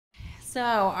So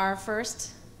our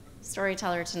first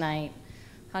storyteller tonight,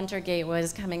 Hunter Gatewood,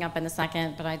 is coming up in a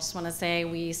second, but I just want to say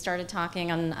we started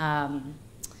talking on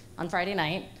Friday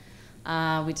night.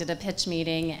 We did a pitch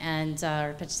meeting and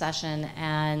or pitch session,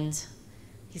 and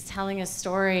he's telling a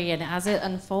story, and as it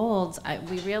unfolds,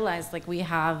 we realized like we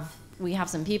have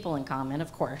some people in common.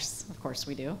 Of course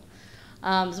we do.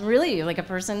 Really, like a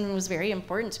person who was very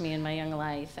important to me in my young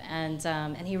life, and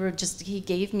he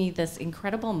gave me this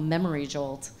incredible memory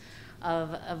jolt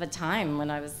of a time when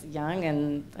I was young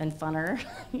and funner.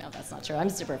 No, that's not true.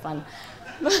 I'm super fun.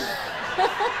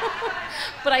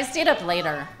 But I stayed up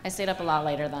later. I stayed up a lot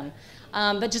later then.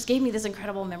 But just gave me this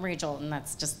incredible memory jolt, and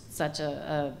that's just such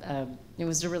it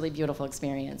was a really beautiful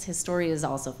experience. His story is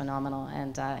also phenomenal,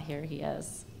 and here he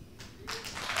is.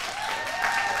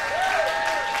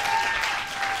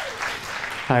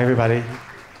 Hi, everybody.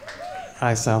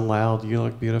 I sound loud. You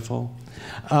look beautiful.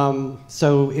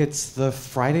 So it's the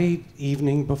Friday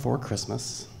evening before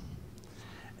Christmas.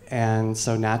 And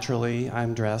so naturally,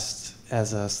 I'm dressed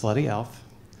as a slutty elf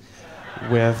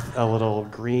with a little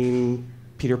green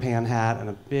Peter Pan hat and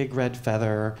a big red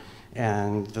feather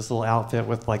and this little outfit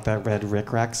with like that red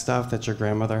rickrack stuff that your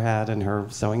grandmother had in her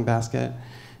sewing basket,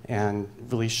 and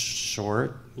really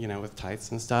short, you know, with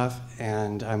tights and stuff.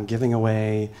 And I'm giving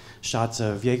away shots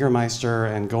of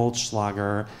Jägermeister and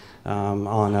Goldschlager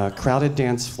on a crowded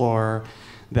dance floor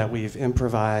that we've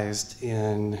improvised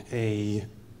in a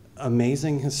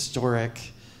amazing, historic,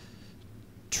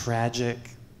 tragic,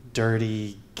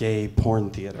 dirty, gay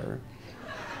porn theater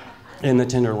in the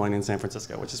Tenderloin in San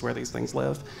Francisco, which is where these things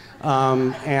live.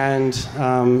 And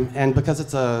because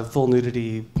it's a full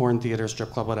nudity porn theater, strip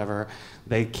club, whatever,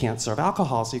 they can't serve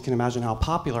alcohol, so you can imagine how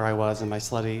popular I was in my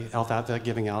slutty elf outfit,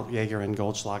 giving out Jaeger and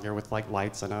Goldschlager with like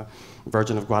lights and a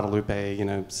Virgin of Guadalupe, you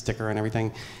know, sticker and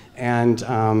everything. And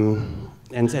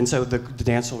so the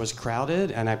dance floor was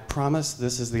crowded, and I promise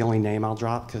this is the only name I'll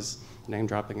drop, because name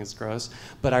dropping is gross.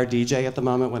 But our DJ at the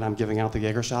moment when I'm giving out the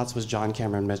Jaeger shots was John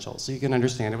Cameron Mitchell. So you can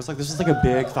understand, this was like a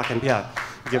big fucking, yeah,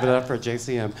 give it up for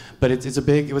JCM. But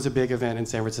it was a big event in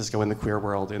San Francisco in the queer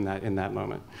world in that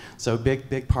moment. So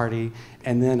big party.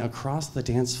 And then across the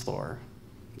dance floor,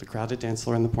 the crowded dance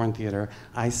floor in the porn theater,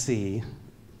 I see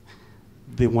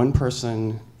the one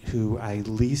person who I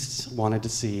least wanted to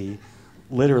see,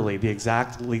 literally the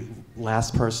exact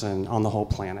last person on the whole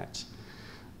planet.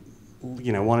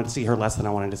 You know, wanted to see her less than I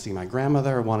wanted to see my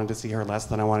grandmother, wanted to see her less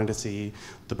than I wanted to see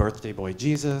the birthday boy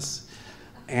Jesus,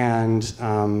 and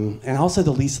also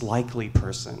the least likely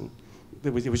person.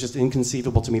 It was just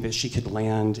inconceivable to me that she could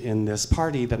land in this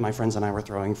party that my friends and I were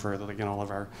throwing for all of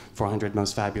our 400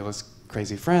 most fabulous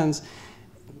crazy friends,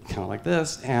 kind of like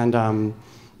this, and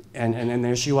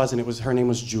there she was, and her name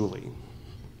was Julie.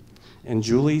 And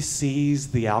Julie sees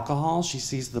the alcohol, she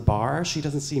sees the bar, she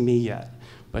doesn't see me yet.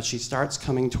 But she starts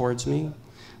coming towards me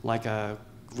like a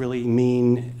really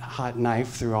mean hot knife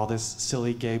through all this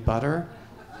silly gay butter.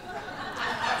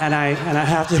 And I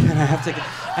have to,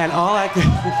 and all I can,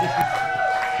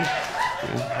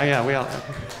 yeah, we all,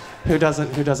 who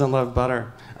doesn't love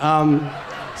butter?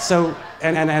 So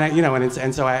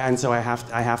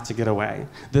I have to get away.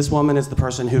 This woman is the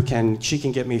person she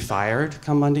can get me fired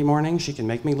come Monday morning. She can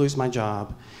make me lose my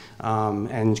job,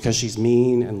 and because she's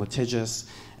mean and litigious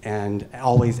and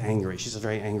always angry. She's a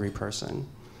very angry person.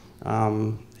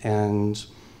 And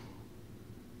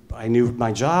I knew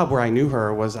my job where I knew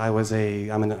her was I'm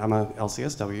a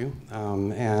LCSW,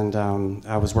 and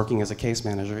I was working as a case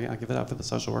manager. Yeah, I give it up for the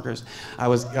social workers. I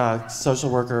was a social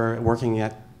worker working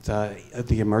at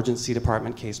the emergency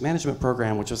department case management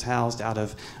program, which was housed out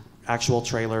of actual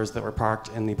trailers that were parked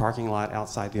in the parking lot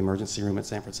outside the emergency room at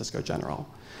San Francisco General.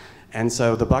 And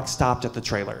so the buck stopped at the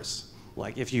trailers.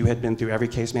 Like, if you had been through every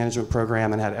case management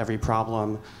program and had every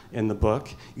problem in the book,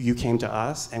 you came to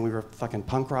us, and we were fucking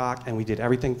punk rock, and we did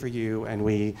everything for you, and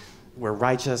we were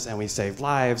righteous, and we saved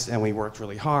lives, and we worked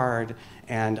really hard.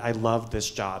 And I loved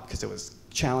this job because it was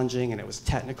challenging, and it was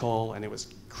technical, and it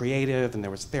was creative, and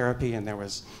there was therapy, and there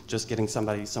was just getting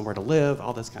somebody somewhere to live,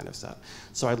 all this kind of stuff.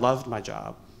 So I loved my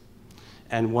job.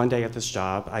 And one day at this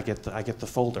job, I get the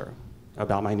folder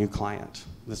about my new client,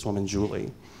 this woman,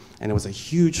 Julie. And it was a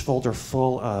huge folder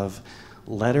full of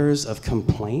letters of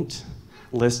complaint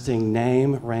listing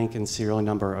name, rank, and serial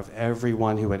number of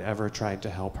everyone who had ever tried to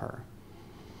help her.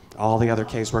 All the other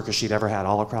caseworkers she'd ever had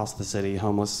all across the city,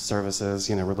 homeless services,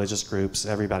 religious groups,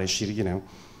 everybody,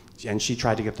 and she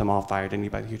tried to get them all fired,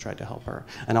 anybody who tried to help her.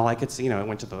 And all I could see, it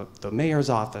went to the mayor's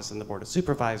office and the board of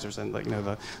supervisors and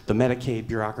the Medicaid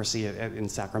bureaucracy in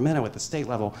Sacramento at the state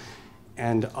level.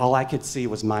 And all I could see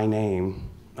was my name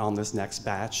on this next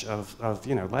batch of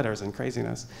letters and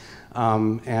craziness.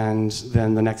 And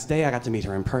then the next day I got to meet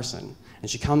her in person. And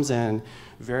she comes in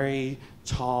very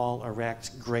tall,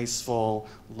 erect, graceful,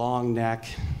 long neck,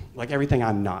 like everything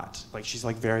I'm not. Like she's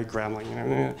like very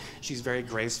gremlin, she's very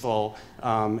graceful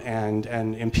and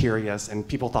imperious, and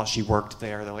people thought she worked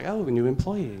there. They're like, oh, a new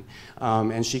employee.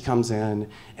 And she comes in,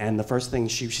 and the first thing,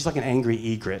 she's like an angry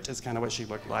egret is kind of what she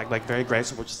looked like very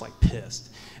graceful, but just like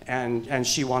pissed. And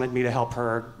she wanted me to help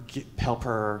her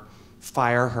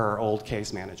fire her old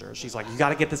case manager. She's like, you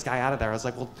gotta get this guy out of there. I was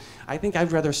like, well, I think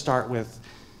I'd rather start with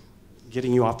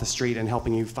getting you off the street and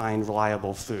helping you find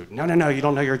reliable food. No, you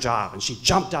don't know your job. And she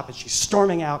jumped up and she's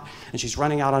storming out and she's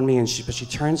running out on me, but she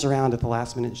turns around at the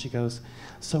last minute and she goes,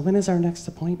 so when is our next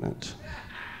appointment?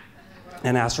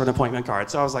 And asked for an appointment card.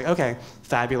 So I was like, okay,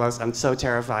 fabulous. I'm so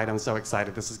terrified, I'm so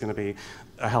excited. This is gonna be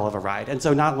a hell of a ride. And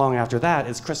so not long after that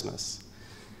is Christmas.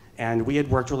 And we had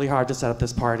worked really hard to set up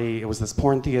this party. It was this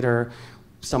porn theater.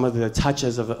 Some of the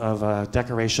touches of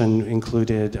decoration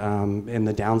included in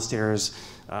the downstairs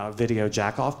video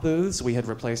jack-off booths. We had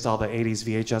replaced all the 80s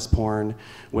VHS porn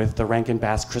with the Rankin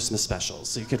Bass Christmas specials.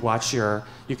 So you could watch your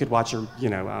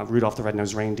Rudolph the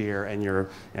Red-Nosed Reindeer and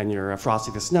your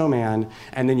Frosty the Snowman,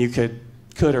 and then you could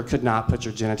or could not put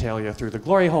your genitalia through the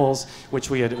glory holes, which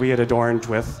we had adorned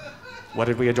with. What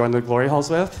did we adorn the glory holes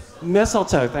with?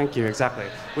 Mistletoe, thank you, exactly.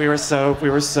 We were so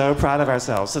proud of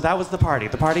ourselves. So that was the party.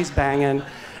 The party's banging.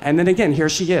 And then again, here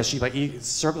she is. She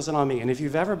circles in on me. And if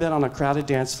you've ever been on a crowded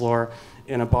dance floor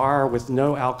in a bar with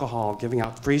no alcohol, giving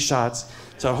out free shots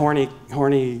to horny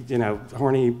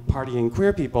partying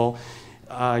queer people,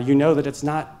 you know that it's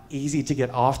not easy to get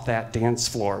off that dance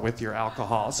floor with your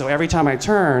alcohol. So every time I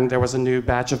turned, there was a new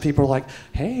batch of people like,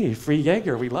 hey, free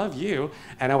Jaeger, we love you.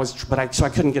 And so I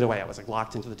couldn't get away. I was like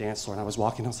locked into the dance floor and I was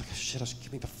walking, I was like, shit,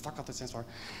 get me the fuck off this dance floor.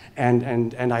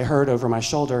 And I heard over my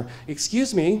shoulder,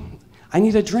 excuse me, I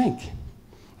need a drink.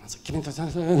 I was like, give me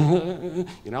the,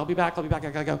 I'll be back, I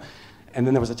gotta go. And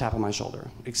then there was a tap on my shoulder.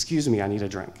 Excuse me, I need a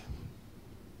drink.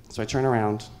 So I turn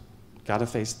around, gotta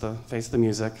face the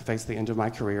music, face the end of my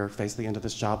career, face the end of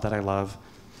this job that I love.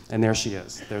 And there she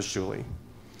is, there's Julie.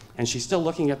 And she's still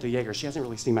looking at the Jaeger. She hasn't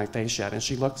really seen my face yet. And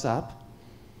she looks up,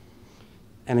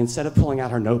 and instead of pulling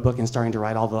out her notebook and starting to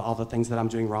write all the things that I'm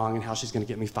doing wrong and how she's gonna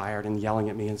get me fired and yelling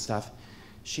at me and stuff,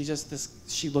 she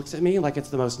looks at me like it's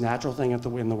the most natural thing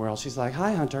in the world. She's like,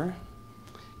 hi, Hunter.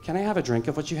 Can I have a drink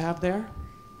of what you have there?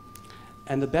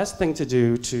 And the best thing to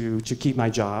do to keep my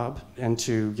job and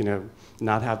to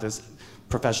not have this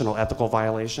professional ethical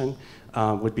violation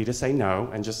would be to say no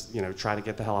and just try to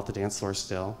get the hell off the dance floor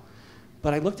still.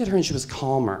 But I looked at her and she was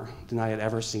calmer than I had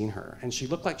ever seen her. And she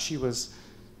looked like she was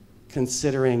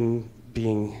considering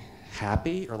being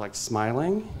happy or like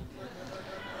smiling.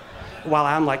 While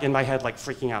I'm like in my head like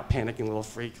freaking out, panicking little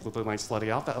freak with my slutty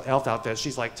elf outfit,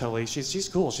 she's like totally, she's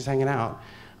cool, she's hanging out.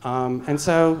 And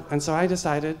so I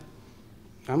decided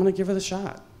I'm gonna give her the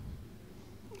shot.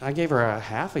 I gave her a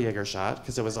half a Jaeger shot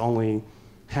because it was only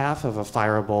half of a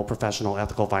fireable professional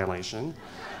ethical violation.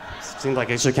 Seemed like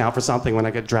it should count for something when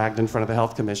I get dragged in front of the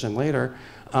health commission later.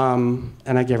 And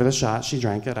I gave her the shot, she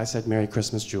drank it. I said, Merry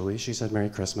Christmas, Julie. She said, Merry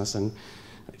Christmas. And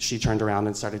she turned around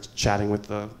and started chatting with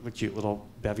the cute little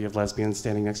bevy of lesbians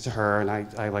standing next to her. And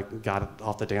I like got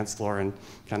off the dance floor and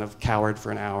kind of cowered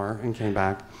for an hour and came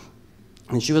back.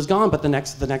 And she was gone, but the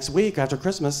next week after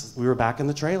Christmas, we were back in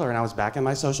the trailer, and I was back in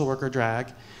my social worker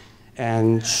drag,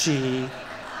 and she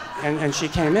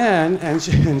came in, and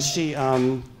she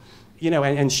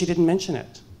didn't mention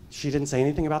it. She didn't say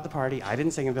anything about the party. I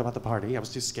didn't say anything about the party. I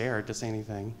was too scared to say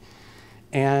anything.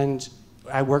 And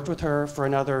I worked with her for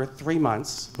another 3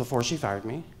 months before she fired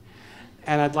me.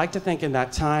 And I'd like to think in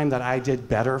that time that I did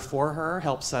better for her,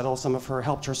 helped her settle some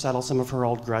of her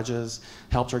old grudges,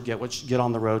 helped her get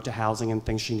on the road to housing and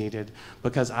things she needed,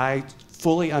 because I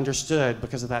fully understood,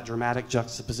 because of that dramatic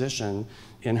juxtaposition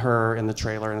in her in the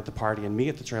trailer and at the party, and me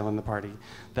at the trailer and the party,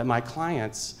 that my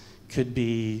clients could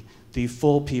be the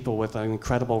full people with an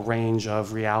incredible range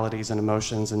of realities and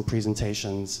emotions and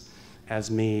presentations as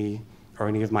me or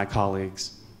any of my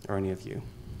colleagues or any of you.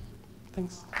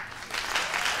 Thanks.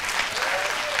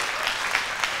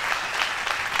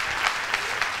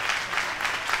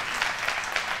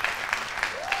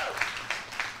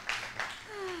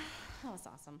 That was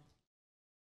awesome.